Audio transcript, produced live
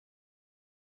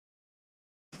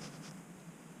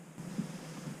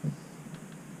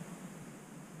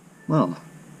Well,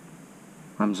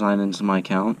 I'm signed into my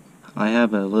account. I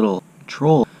have a little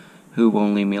troll who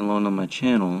won't leave me alone on my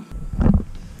channel.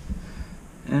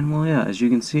 And well, yeah, as you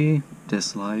can see,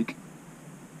 dislike,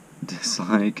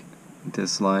 dislike,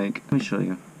 dislike. Let me show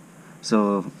you.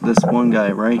 So this one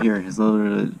guy right here has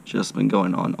literally just been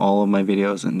going on all of my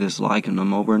videos and disliking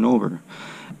them over and over.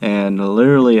 And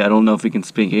literally, I don't know if he can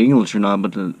speak English or not,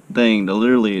 but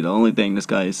the only thing this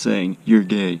guy is saying, you're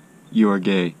gay, you're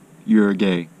gay, you're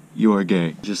gay, you're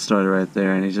gay. Just started right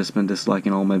there, and he's just been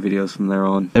disliking all my videos from there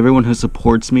on. Everyone who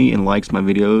supports me and likes my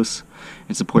videos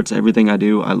and supports everything I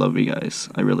do, I love you guys.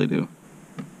 I really do.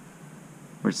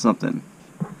 Or something.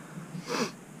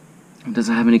 It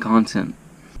doesn't have any content.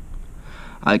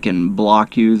 I can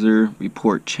block user,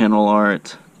 report channel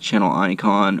art, channel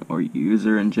icon, or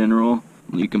user in general.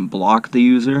 You can block the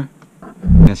user.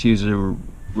 This user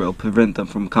will prevent them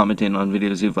from commenting on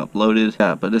videos you've uploaded.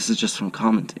 Yeah, but this is just from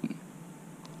commenting.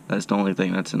 That's the only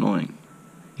thing that's annoying.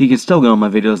 He can still go on my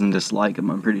videos and dislike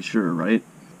them, I'm pretty sure, right?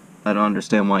 I don't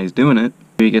understand why he's doing it.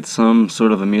 Maybe he gets some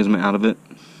sort of amusement out of it.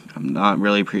 I'm not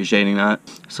really appreciating that.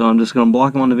 So I'm just gonna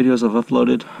block him on the videos I've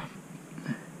uploaded.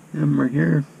 Him right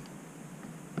here.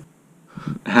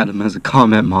 Add him as a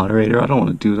comment moderator. I don't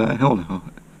want to do that. Hell no.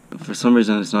 For some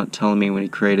reason, it's not telling me when he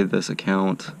created this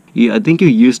account. I think you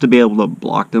used to be able to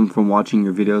block them from watching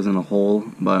your videos in a whole,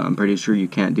 but I'm pretty sure you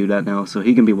can't do that now. So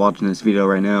he can be watching this video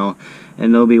right now,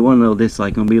 and there'll be one little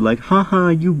dislike and be like, haha,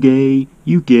 you gay,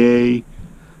 you gay.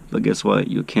 But guess what?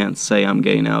 You can't say I'm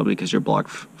gay now because you're blocked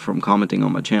from commenting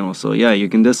on my channel. So yeah, you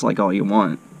can dislike all you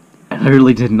want. I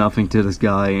literally did nothing to this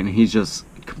guy, and he's just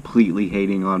completely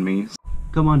hating on me.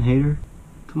 Come on, hater.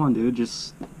 Come on, dude.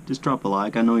 Just drop a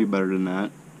like. I know you're better than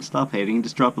that. Stop hating,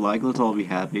 just drop a like, let's all be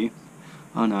happy.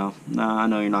 Oh no, nah, I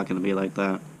know you're not gonna be like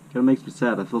that. It makes me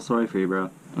sad, I feel sorry for you,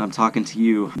 bro. And I'm talking to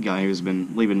you, guy who's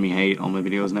been leaving me hate on my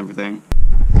videos and everything.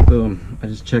 Boom, I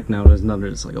just checked now, there's another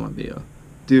dislike on my video.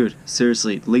 Dude,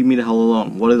 seriously, leave me the hell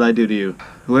alone. What did I do to you?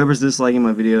 Whoever's disliking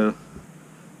my video,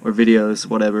 or videos,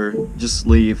 whatever, just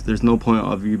leave. There's no point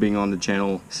of you being on the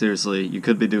channel. Seriously, you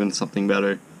could be doing something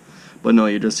better. But no,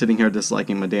 you're just sitting here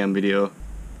disliking my damn video.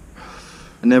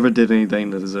 I never did anything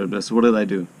to deserve this. What did I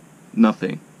do?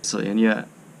 Nothing. So, and yet,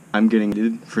 I'm getting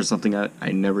hated for something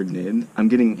I never did. I'm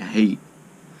getting hate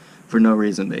for no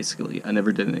reason, basically. I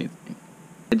never did anything.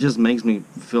 It just makes me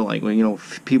feel like, when, you know,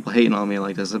 people hating on me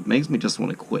like this, it makes me just want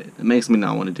to quit. It makes me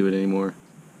not want to do it anymore.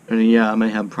 And yeah, I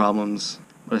may have problems,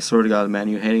 but I swear to God, man,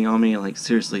 you hating on me, like,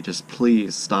 seriously, just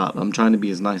please stop. I'm trying to be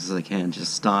as nice as I can.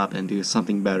 Just stop and do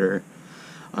something better.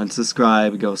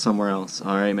 Unsubscribe, go somewhere else.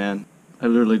 Alright, man? I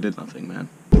literally did nothing, man.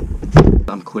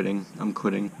 I'm quitting. I'm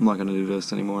quitting. I'm not gonna do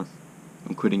this anymore.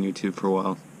 I'm quitting YouTube for a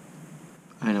while.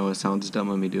 I know it sounds dumb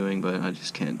of me doing, but I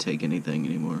just can't take anything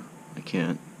anymore. I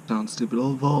can't. Sounds stupid.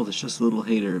 Oh, Evolved, it's just a little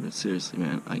hater, but seriously,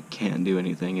 man, I can't do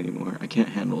anything anymore. I can't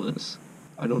handle this.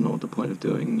 I don't know what the point of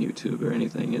doing YouTube or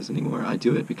anything is anymore. I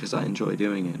do it because I enjoy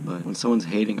doing it, but when someone's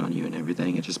hating on you and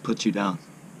everything, it just puts you down.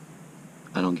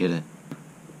 I don't get it.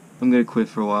 I'm gonna quit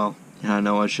for a while. Yeah, I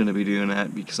know I shouldn't be doing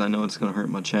that because I know it's gonna hurt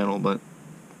my channel, but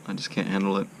I just can't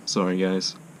handle it. Sorry,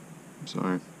 guys. I'm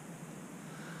sorry.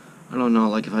 I don't know,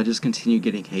 like, if I just continue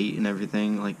getting hate and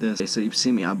everything like this. So you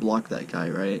see me, I blocked that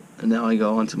guy, right? And now I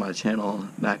go onto my channel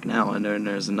back now, and then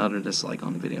there's another dislike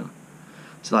on the video.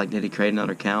 So, like, did he create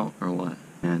another account or what?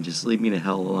 Man, just leave me the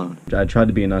hell alone. I tried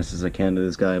to be as nice as I can to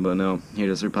this guy, but no. He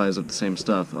just replies with the same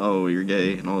stuff. Oh, you're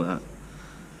gay and all that.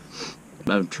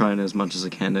 I'm trying as much as I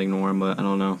can to ignore him, but I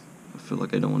don't know. I feel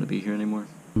like I don't want to be here anymore.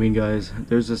 I mean, guys,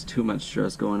 there's just too much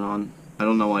stress going on. I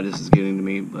don't know why this is getting to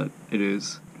me, but it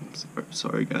is. I'm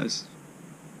sorry, guys.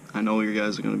 I know you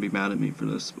guys are going to be mad at me for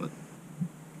this, but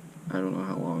I don't know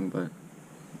how long, but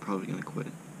I'm probably going to quit.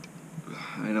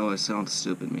 I know it sounds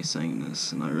stupid me saying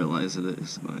this, and I realize it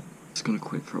is, but I'm just going to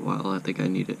quit for a while. I think I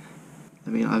need it.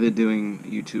 I mean, I've been doing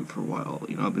YouTube for a while.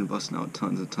 You know, I've been busting out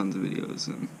tons of videos,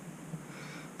 and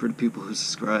for the people who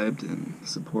subscribed and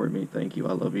support me, thank you.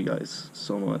 I love you guys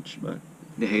so much, but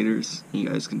the haters, you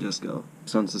guys can just go.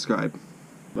 Just unsubscribe.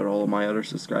 But all of my other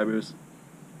subscribers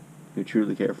who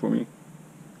truly care for me,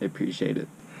 I appreciate it.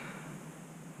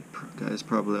 You guys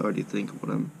probably already think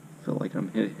what feel like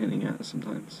I'm hinting at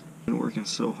sometimes. I've been working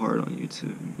so hard on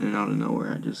YouTube, and out of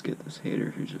nowhere I just get this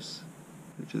hater who just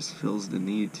feels the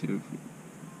need to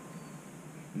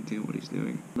do what he's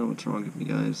doing. I know what's wrong with me,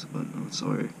 guys, but I'm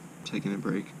sorry. I'm taking a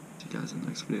break. See you guys in the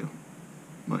next video.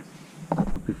 Bye.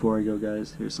 Before I go,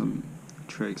 guys, here's some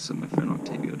tricks that my friend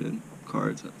Octavio did.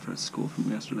 Cards for school from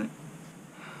yesterday.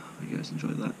 Hope you guys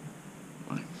enjoyed that.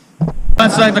 Bye.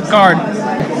 Let's select the card.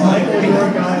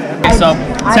 Okay, so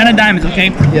 10 of diamonds, okay?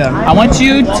 Yeah. I want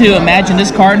you to imagine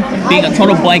this card being a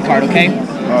total blank card, okay?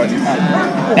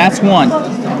 That's 1.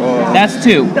 That's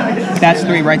 2. That's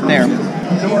 3 right there.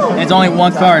 It's only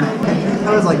 1 card.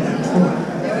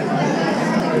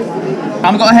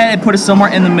 I'm gonna go ahead and put it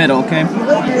somewhere in the middle, okay?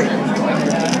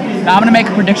 Now I'm gonna make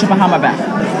a prediction behind my back.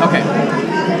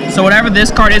 Okay. So whatever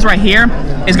this card is right here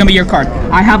is gonna be your card.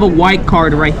 I have a white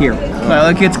card right here.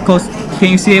 Look, it's close. Can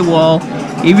you see it? Well,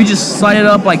 if you just slide it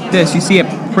up like this, you see it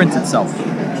prints itself.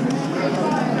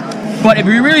 But if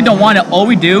we really don't want it, all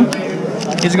we do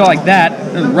is go like that,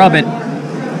 and rub it,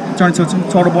 turn it into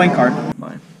a total blank card.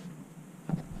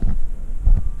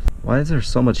 Why is there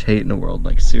so much hate in the world?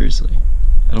 Like, seriously.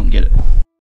 I don't get it.